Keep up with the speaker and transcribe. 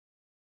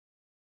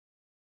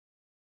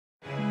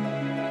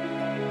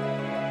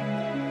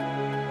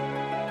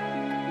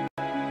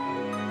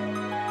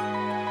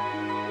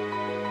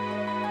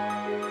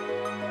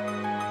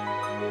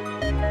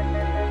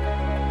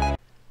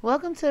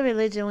Welcome to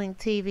ReligionWinked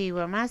TV,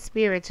 where my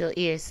spiritual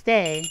ears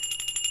stay.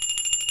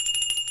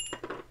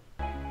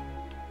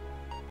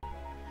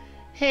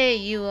 Hey,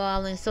 you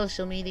all in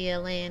social media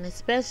land,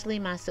 especially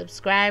my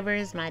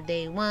subscribers, my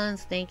day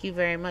ones. Thank you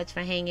very much for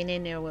hanging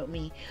in there with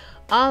me.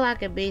 All I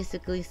could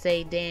basically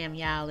say, damn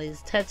y'all,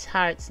 is touch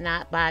hearts,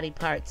 not body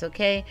parts,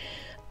 okay?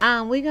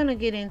 We're going to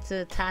get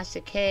into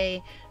Tasha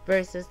K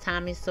versus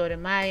Tommy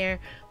Sotomeyer.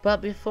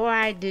 But before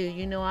I do,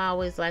 you know I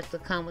always like to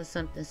come with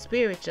something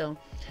spiritual.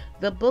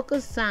 The book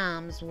of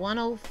Psalms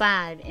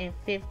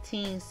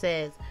 105:15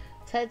 says,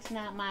 touch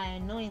not my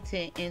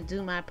anointed and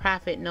do my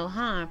prophet no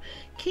harm.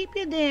 Keep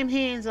your damn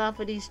hands off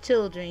of these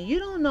children. You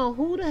don't know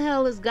who the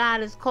hell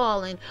God is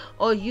calling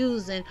or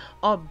using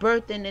or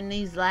birthing in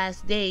these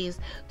last days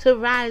to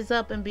rise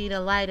up and be the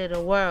light of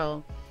the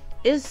world.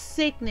 It's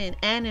sickening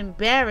and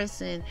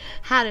embarrassing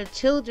how the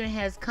children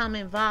has come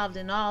involved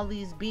in all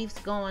these beefs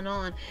going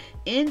on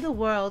in the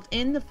world,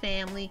 in the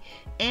family,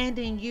 and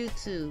in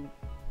YouTube.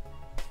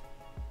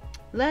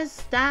 Let's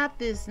stop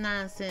this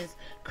nonsense.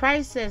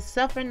 Christ says,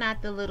 suffer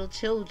not the little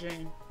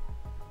children.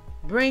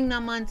 Bring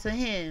them unto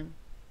him.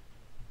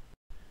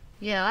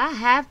 Yeah, I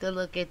have to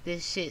look at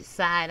this shit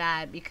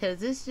side-eyed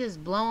because it's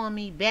just blowing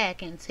me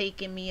back and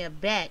taking me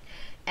aback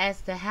as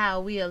to how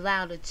we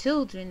allow the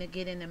children to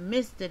get in the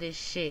midst of this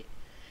shit.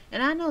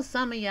 And I know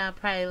some of y'all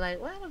probably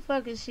like, why the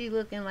fuck is she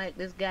looking like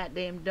this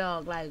goddamn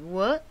dog? Like,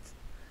 what?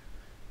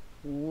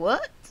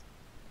 What?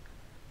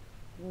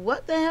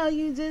 What the hell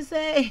you just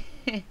say?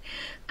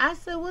 I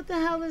said, what the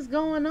hell is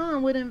going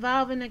on with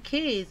involving the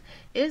kids?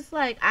 It's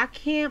like, I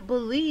can't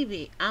believe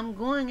it. I'm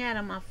going out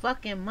of my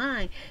fucking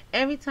mind.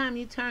 Every time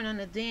you turn on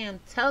the damn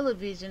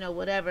television or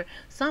whatever,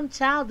 some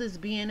child is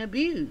being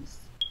abused.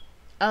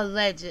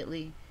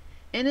 Allegedly.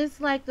 And it's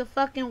like the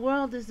fucking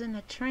world is in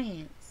a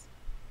trance.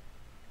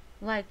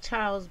 Like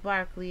Charles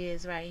Barkley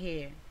is right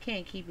here.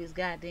 Can't keep his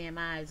goddamn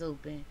eyes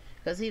open.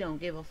 Because he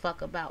don't give a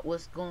fuck about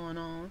what's going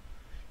on.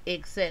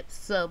 Except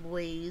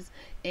subways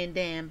and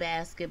damn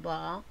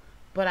basketball.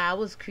 But I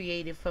was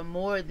created for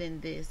more than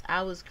this.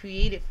 I was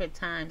created for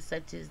times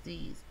such as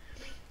these.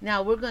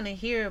 Now we're going to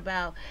hear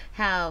about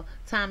how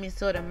Tommy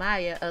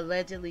Sotomeyer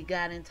allegedly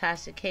got in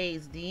Tasha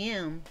K's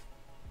DM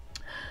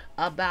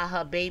about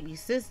her baby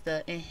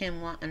sister and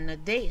him wanting to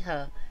date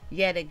her.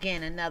 Yet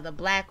again, another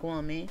black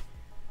woman.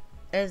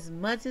 As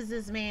much as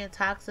this man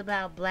talks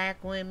about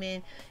black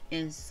women,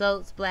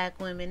 insults black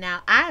women.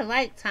 Now, I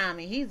like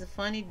Tommy. He's a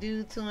funny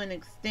dude to an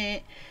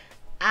extent.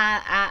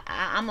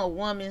 I'm a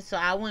woman, so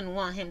I wouldn't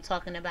want him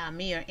talking about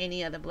me or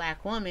any other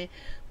black woman.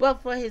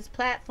 But for his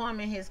platform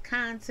and his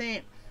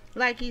content,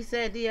 like he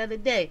said the other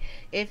day,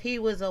 if he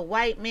was a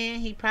white man,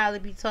 he'd probably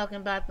be talking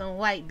about them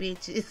white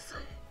bitches.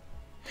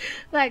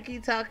 Like he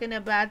talking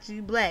about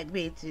you black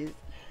bitches.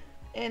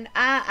 And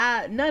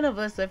none of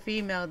us are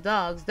female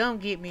dogs, don't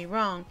get me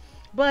wrong.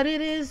 But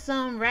it is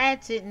some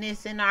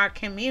ratchetness in our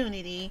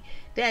community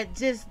that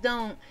just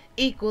don't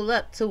equal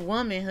up to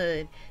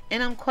womanhood.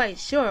 And I'm quite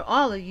sure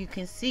all of you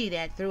can see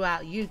that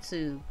throughout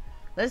YouTube.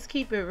 Let's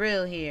keep it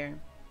real here.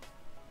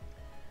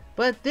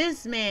 But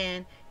this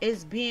man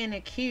is being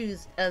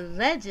accused,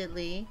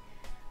 allegedly,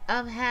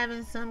 of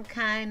having some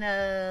kind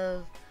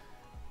of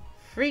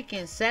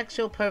freaking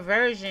sexual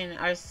perversion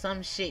or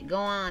some shit go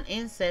on,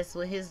 incest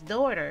with his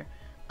daughter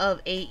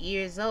of 8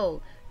 years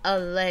old,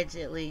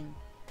 allegedly.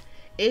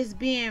 It's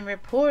being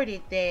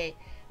reported that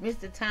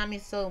Mr. Tommy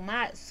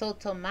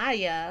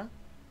Sotomeyer,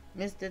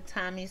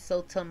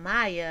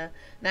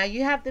 now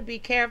you have to be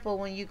careful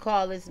when you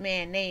call this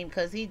man name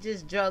because he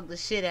just drugged the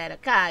shit out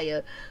of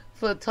Kaya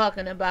for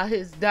talking about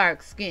his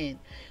dark skin.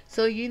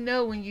 So you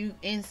know when you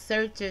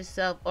insert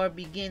yourself or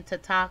begin to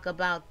talk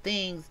about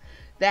things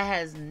that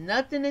has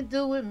nothing to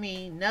do with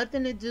me,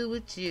 nothing to do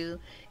with you,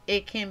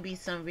 it can be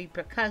some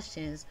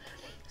repercussions.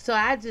 So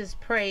I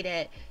just pray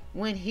that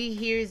when he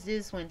hears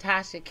this, when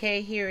Tasha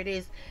K hear it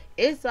is,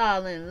 it's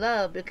all in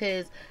love,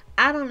 because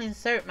I don't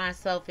insert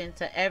myself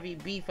into every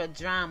beef or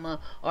drama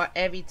or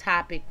every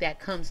topic that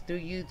comes through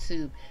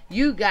YouTube.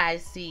 You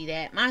guys see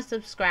that. My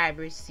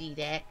subscribers see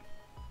that.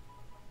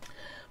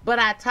 But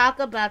I talk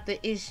about the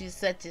issues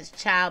such as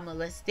child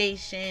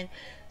molestation,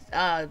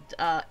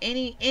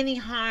 any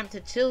harm to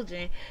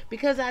children,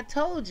 because I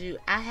told you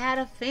I had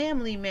a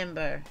family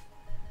member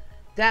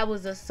that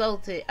was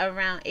assaulted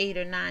around 8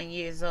 or 9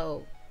 years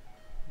old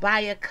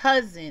by a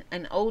cousin,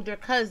 an older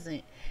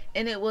cousin,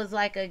 and it was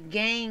like a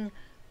gang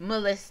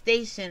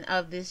molestation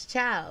of this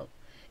child.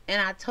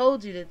 And I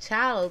told you the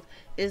child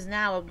is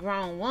now a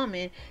grown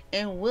woman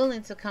and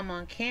willing to come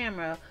on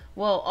camera,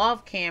 well,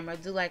 off camera,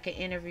 do like an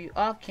interview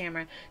off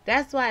camera.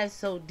 That's why it's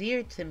so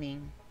dear to me.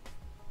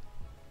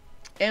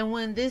 And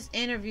when this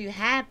interview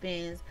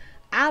happens,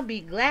 I'll be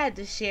glad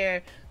to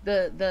share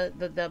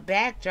the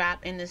backdrop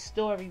and the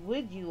story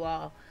with you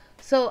all.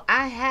 So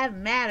I have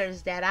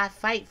matters that I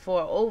fight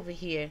for over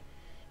here.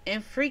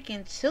 And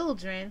freaking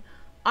children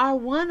are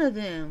one of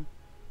them.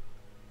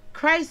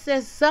 Christ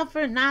says,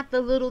 suffer not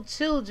the little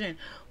children.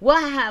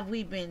 What have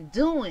we been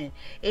doing?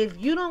 If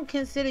you don't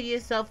consider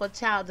yourself a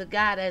child of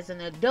God as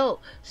an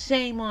adult,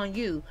 shame on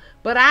you.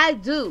 But I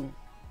do.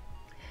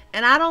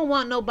 And I don't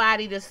want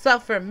nobody to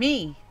suffer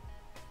me.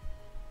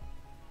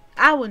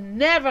 I would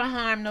never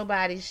harm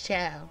nobody's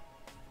child.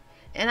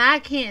 And I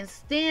can't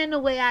stand the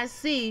way I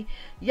see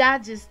y'all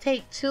just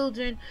take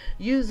children,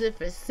 use it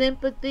for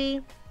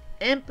sympathy,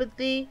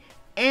 empathy,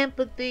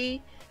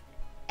 apathy,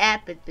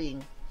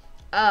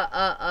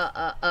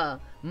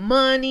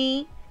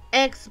 money,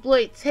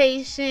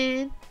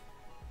 exploitation,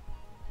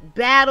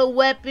 battle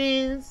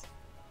weapons,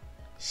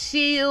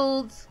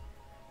 shields.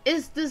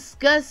 It's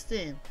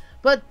disgusting.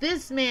 But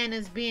this man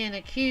is being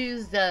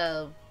accused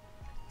of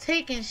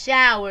taking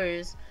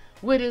showers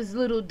with his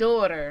little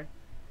daughter,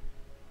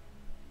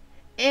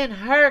 and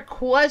her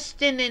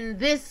questioning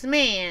this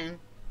man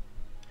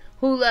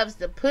who loves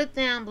to put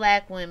down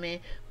black women,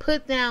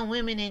 put down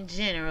women in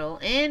general,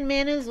 and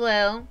men as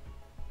well.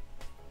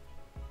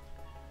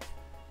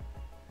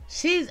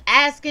 She's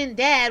asking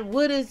dad,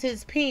 what is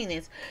his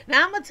penis?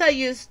 Now, I'm going to tell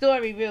you a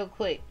story real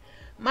quick.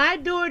 My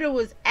daughter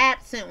was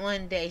absent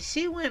one day.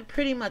 She went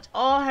pretty much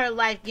all her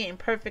life getting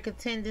perfect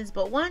attendance,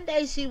 but one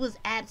day she was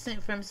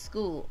absent from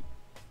school.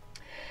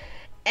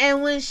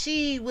 And when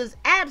she was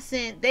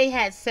absent, they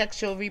had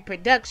sexual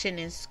reproduction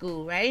in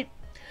school, right?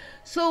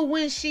 So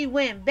when she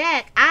went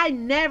back, I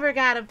never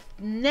got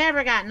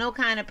no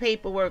kind of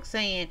paperwork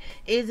saying,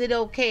 is it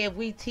okay if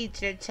we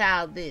teach your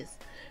child this?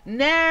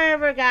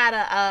 Never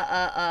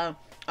got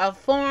a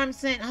form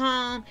sent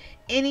home,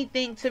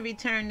 anything to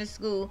return to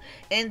school.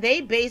 And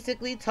they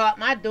basically taught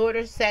my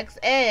daughter sex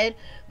ed,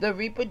 the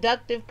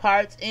reproductive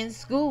parts, in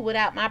school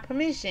without my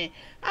permission.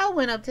 I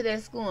went up to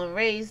that school and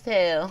raised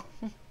hell.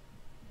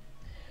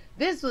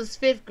 This was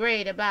 5th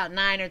grade, about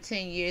 9 or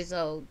 10 years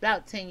old.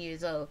 About 10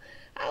 years old.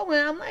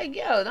 I'm like,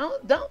 yo,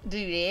 don't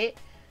do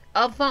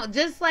that.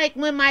 Just like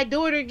when my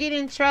daughter get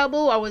in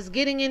trouble or was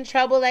getting in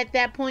trouble at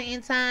that point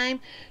in time,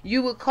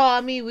 you would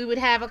call me, we would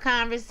have a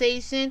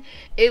conversation.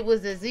 It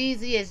was as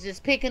easy as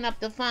just picking up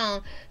the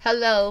phone.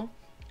 Hello,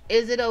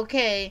 is it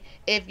okay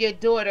if your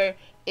daughter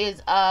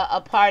is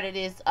a part of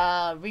this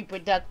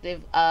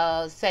reproductive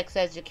sex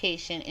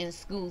education in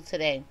school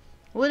today?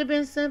 Would have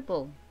been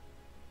simple.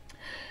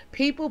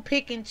 People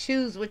pick and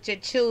choose with your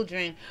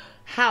children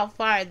how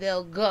far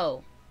they'll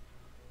go.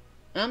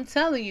 I'm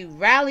telling you,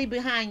 rally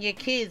behind your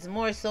kids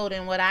more so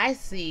than what I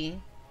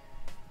see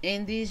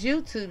in these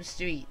YouTube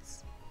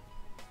streets.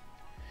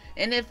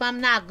 And if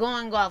I'm not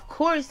going off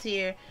course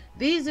here,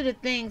 these are the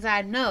things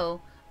I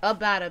know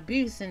about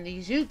abuse in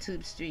these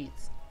YouTube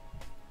streets.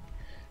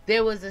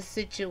 There was a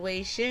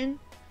situation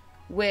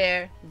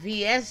where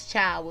VS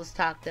Child was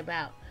talked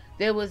about.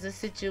 There was a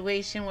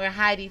situation where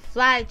Heidi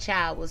Fly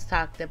Child was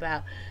talked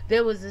about.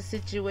 There was a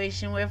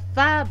situation where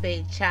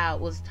Fabe Child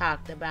was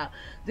talked about.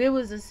 There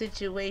was a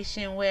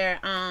situation where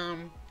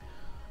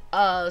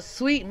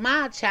Sweet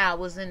Ma Child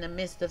was in the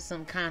midst of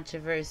some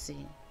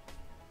controversy.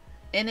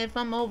 And if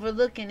I'm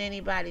overlooking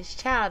anybody's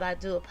child, I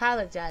do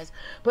apologize.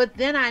 But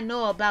then I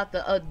know about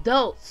the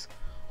adults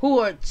who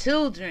are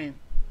children.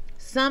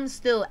 Some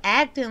still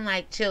acting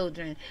like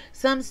children.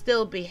 Some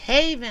still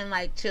behaving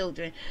like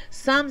children.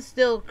 Some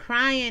still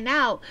crying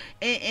out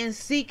and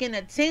seeking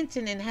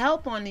attention and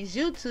help on these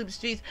YouTube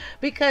streets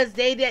because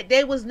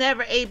they was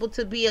never able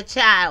to be a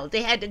child.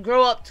 They had to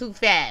grow up too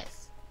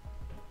fast.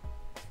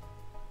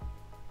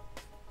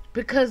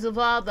 Because of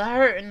all the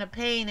hurt and the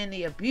pain and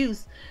the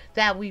abuse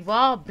that we've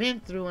all been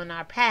through in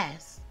our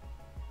past.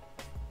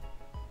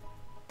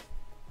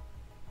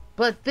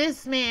 But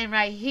this man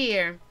right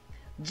here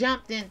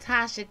jumped in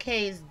Tasha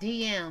K's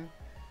DM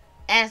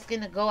asking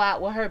to go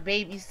out with her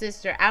baby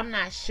sister. I'm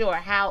not sure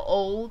how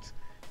old,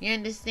 you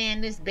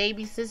understand, this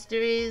baby sister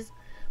is,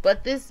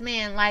 but this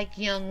man like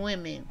young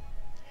women.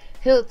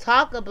 He'll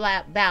talk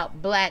about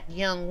black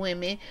young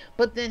women,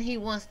 but then he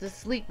wants to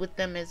sleep with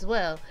them as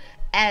well,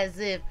 as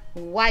if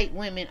white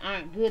women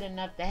aren't good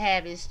enough to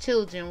have his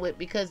children with,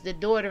 because the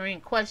daughter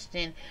in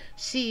question,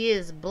 she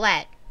is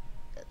black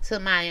to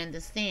my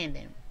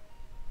understanding.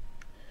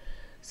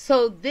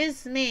 So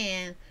this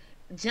man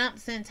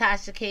jumps in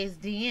Tasha K's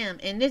DM,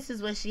 and this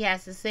is what she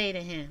has to say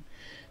to him.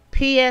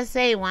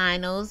 PSA,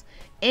 winos,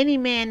 any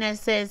man that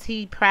says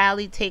he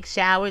proudly takes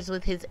showers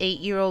with his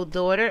 8-year-old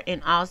daughter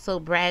and also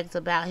brags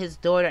about his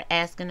daughter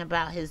asking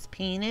about his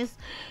penis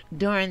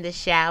during the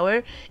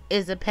shower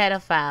is a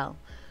pedophile,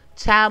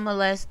 child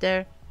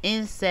molester,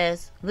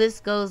 incest,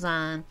 list goes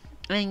on.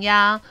 And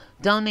y'all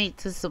donate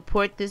to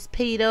support this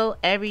pedo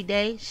every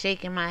day,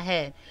 shaking my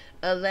head.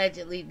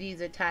 Allegedly,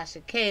 these are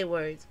Tasha K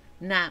words,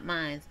 not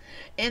mine.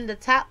 And the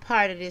top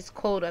part of this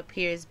quote up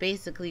here is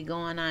basically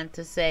going on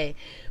to say,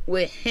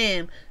 with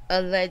him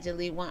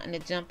allegedly wanting to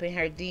jump in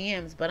her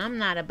DMs, but I'm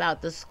not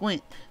about to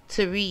squint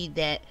to read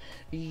that.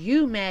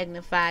 You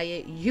magnify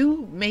it,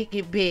 you make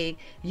it big,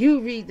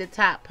 you read the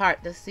top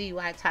part to see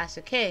why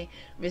Tasha K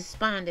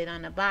responded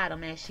on the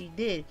bottom as she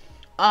did.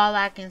 All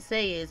I can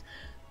say is,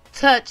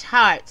 touch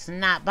hearts,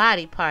 not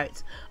body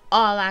parts.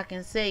 All I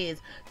can say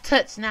is,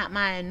 touch not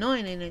my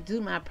anointing and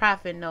do my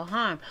prophet no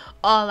harm.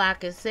 All I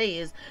can say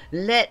is,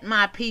 let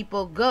my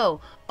people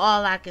go.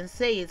 All I can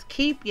say is,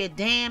 keep your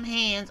damn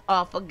hands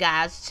off of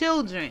God's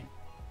children.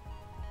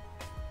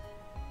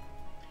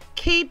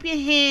 Keep your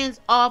hands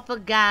off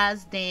of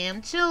God's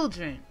damn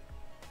children.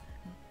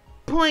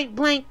 Point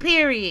blank,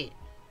 period.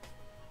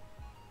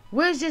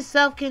 Where's your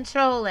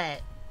self-control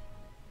at?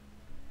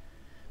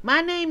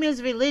 My name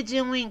is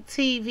ReligionWinked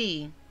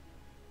TV.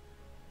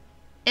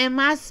 And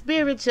my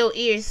spiritual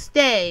ears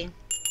stay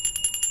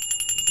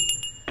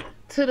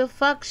to the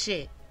fuck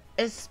shit.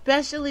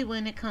 Especially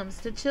when it comes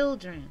to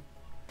children.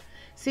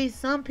 See,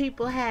 some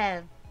people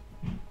have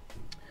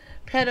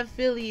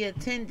pedophilia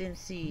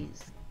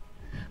tendencies.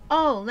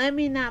 Oh, let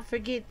me not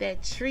forget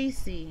that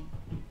Tracy,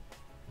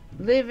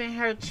 living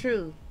her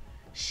truth,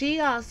 she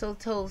also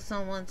told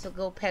someone to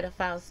go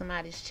pedophile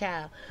somebody's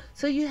child.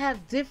 So you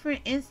have different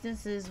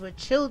instances where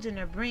children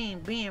are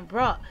being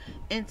brought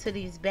into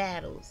these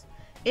battles.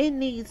 It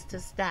needs to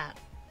stop.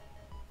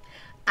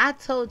 I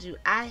told you,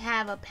 I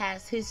have a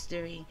past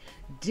history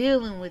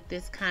dealing with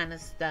this kind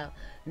of stuff.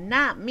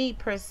 Not me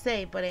per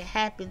se, but it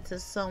happened to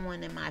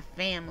someone in my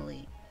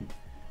family.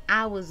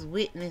 I was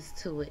witness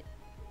to it.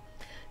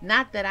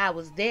 Not that I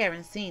was there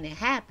and seen it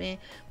happen,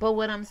 but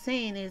what I'm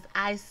saying is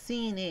I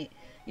seen it,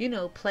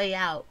 play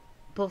out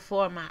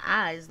before my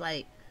eyes.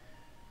 Like,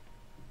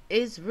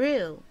 it's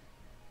real.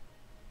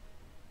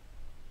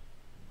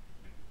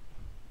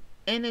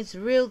 And it's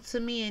real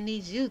to me in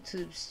these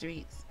YouTube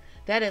streets.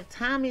 That if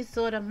Tommy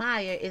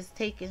Sotomeyer is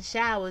taking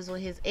showers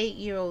with his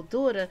 8-year-old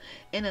daughter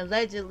and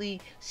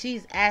allegedly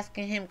she's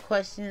asking him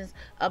questions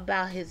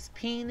about his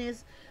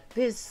penis,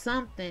 there's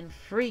something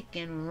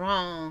freaking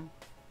wrong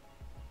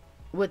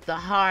with the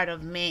heart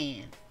of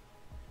man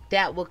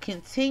that will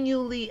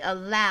continually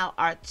allow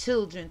our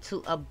children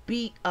to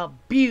be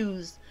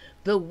abused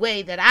the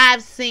way that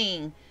I've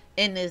seen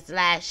in this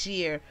last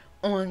year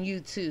on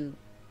YouTube.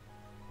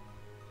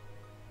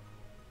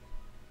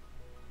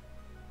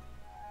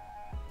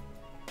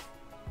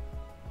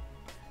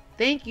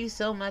 Thank you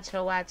so much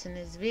for watching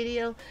this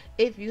video.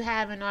 If you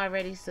haven't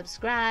already,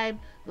 subscribe,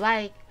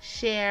 like,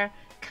 share,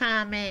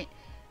 comment,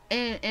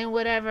 and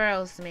whatever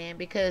else, man,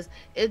 because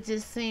it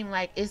just seemed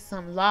like it's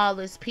some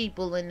lawless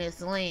people in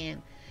this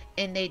land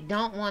and they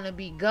don't want to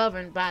be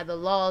governed by the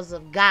laws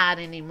of God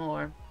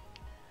anymore,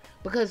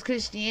 because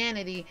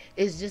Christianity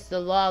is just a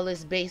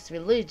lawless based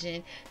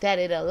religion that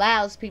it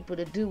allows people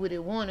to do what they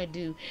want to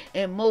do,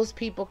 and most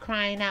people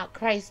crying out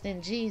Christ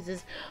and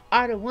Jesus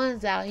are the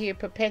ones out here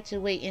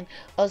perpetuating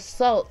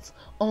assaults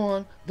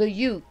on the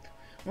youth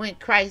when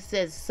Christ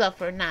says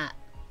suffer not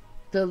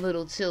the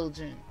little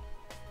children.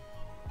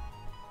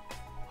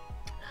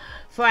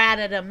 For out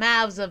of the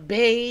mouths of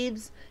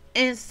babes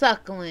and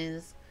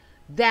sucklings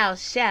thou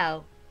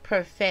shalt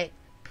perfect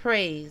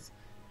praise.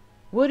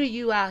 What are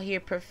you out here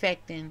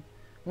perfecting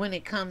when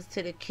it comes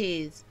to the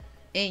kids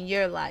in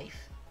your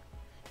life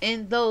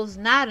and those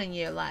not in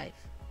your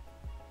life?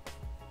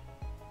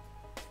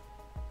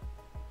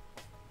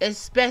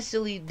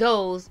 Especially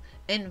those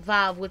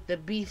involved with the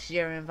beefs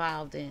you're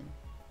involved in.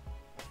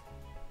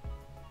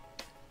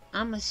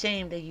 I'm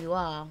ashamed of you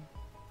all.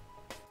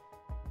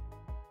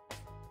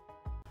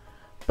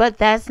 But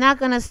that's not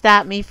going to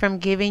stop me from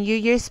giving you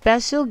your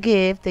special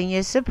gift and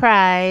your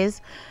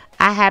surprise.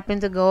 I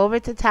happened to go over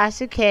to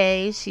Tasha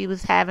K. She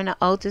was having an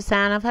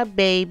ultrasound of her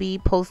baby,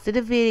 posted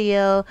a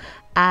video.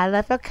 I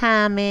left a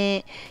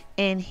comment,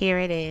 and here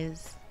it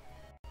is.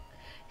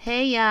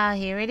 Hey y'all,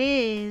 here it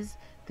is.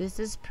 This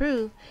is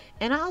proof.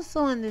 And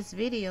also in this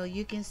video,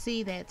 you can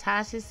see that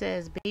Tasha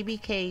says baby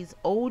K's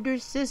older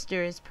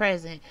sister is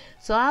present.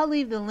 So I'll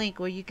leave the link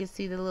where you can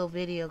see the little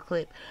video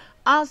clip.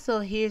 Also,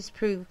 here's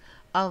proof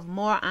of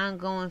more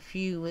ongoing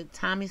feud with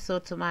Tommy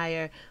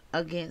Sotomeyer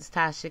against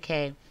Tasha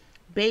K.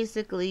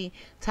 Basically,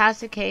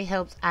 Tasha K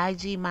helps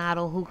IG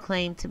model who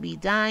claimed to be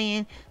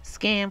dying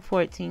scam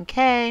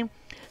 $14K,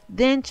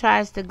 then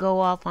tries to go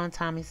off on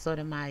Tommy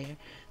Sotomeyer.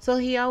 So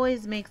he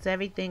always makes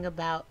everything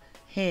about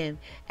him.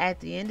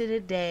 At the end of the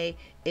day,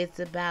 it's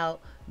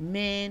about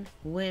men,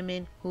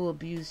 women who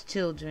abuse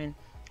children,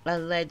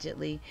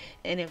 allegedly.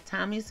 And if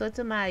Tommy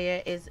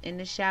Sotomeyer is in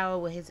the shower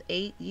with his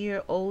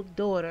 8-year-old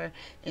daughter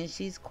and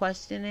she's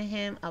questioning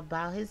him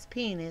about his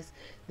penis,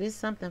 there's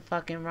something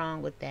fucking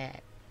wrong with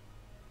that.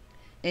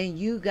 And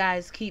you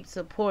guys keep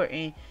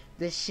supporting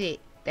the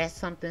shit that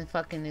something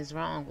fucking is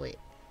wrong with.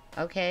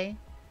 Okay?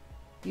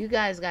 You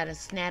guys gotta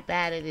snap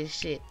out of this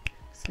shit.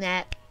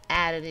 Snap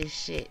out of this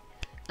shit.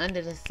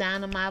 Under the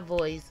sound of my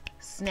voice,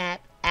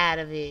 snap out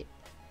of it.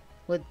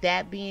 With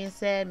that being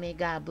said, may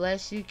God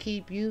bless you,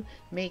 keep you,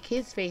 make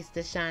his face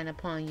to shine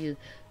upon you.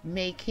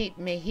 May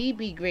he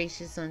be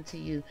gracious unto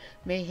you.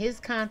 May his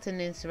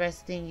countenance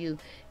rest in you,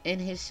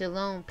 and his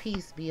shalom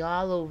peace be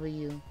all over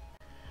you.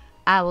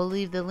 I will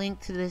leave the link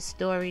to this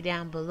story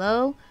down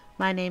below.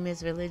 My name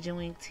is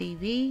ReligionWinked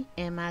TV,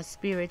 and my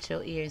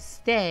spiritual ears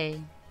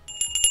stay.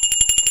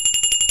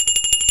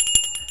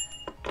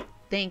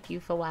 Thank you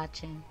for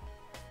watching.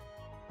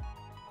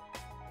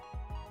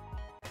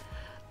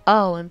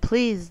 Oh, and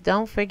please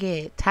don't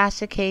forget,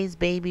 Tasha K's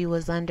baby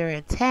was under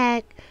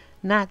attack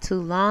not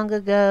too long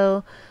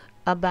ago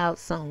about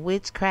some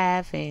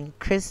witchcraft and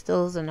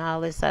crystals and all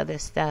this other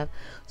stuff.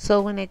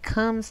 So when it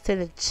comes to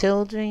the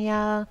children,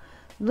 y'all,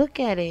 look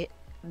at it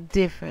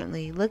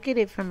differently. Look at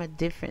it from a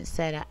different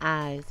set of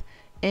eyes.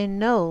 And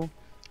know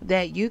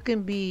that you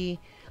can be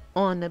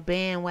on the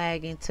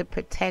bandwagon to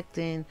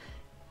protecting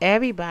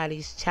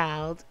everybody's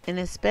child, and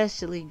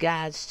especially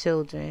God's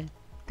children.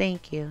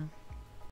 Thank you.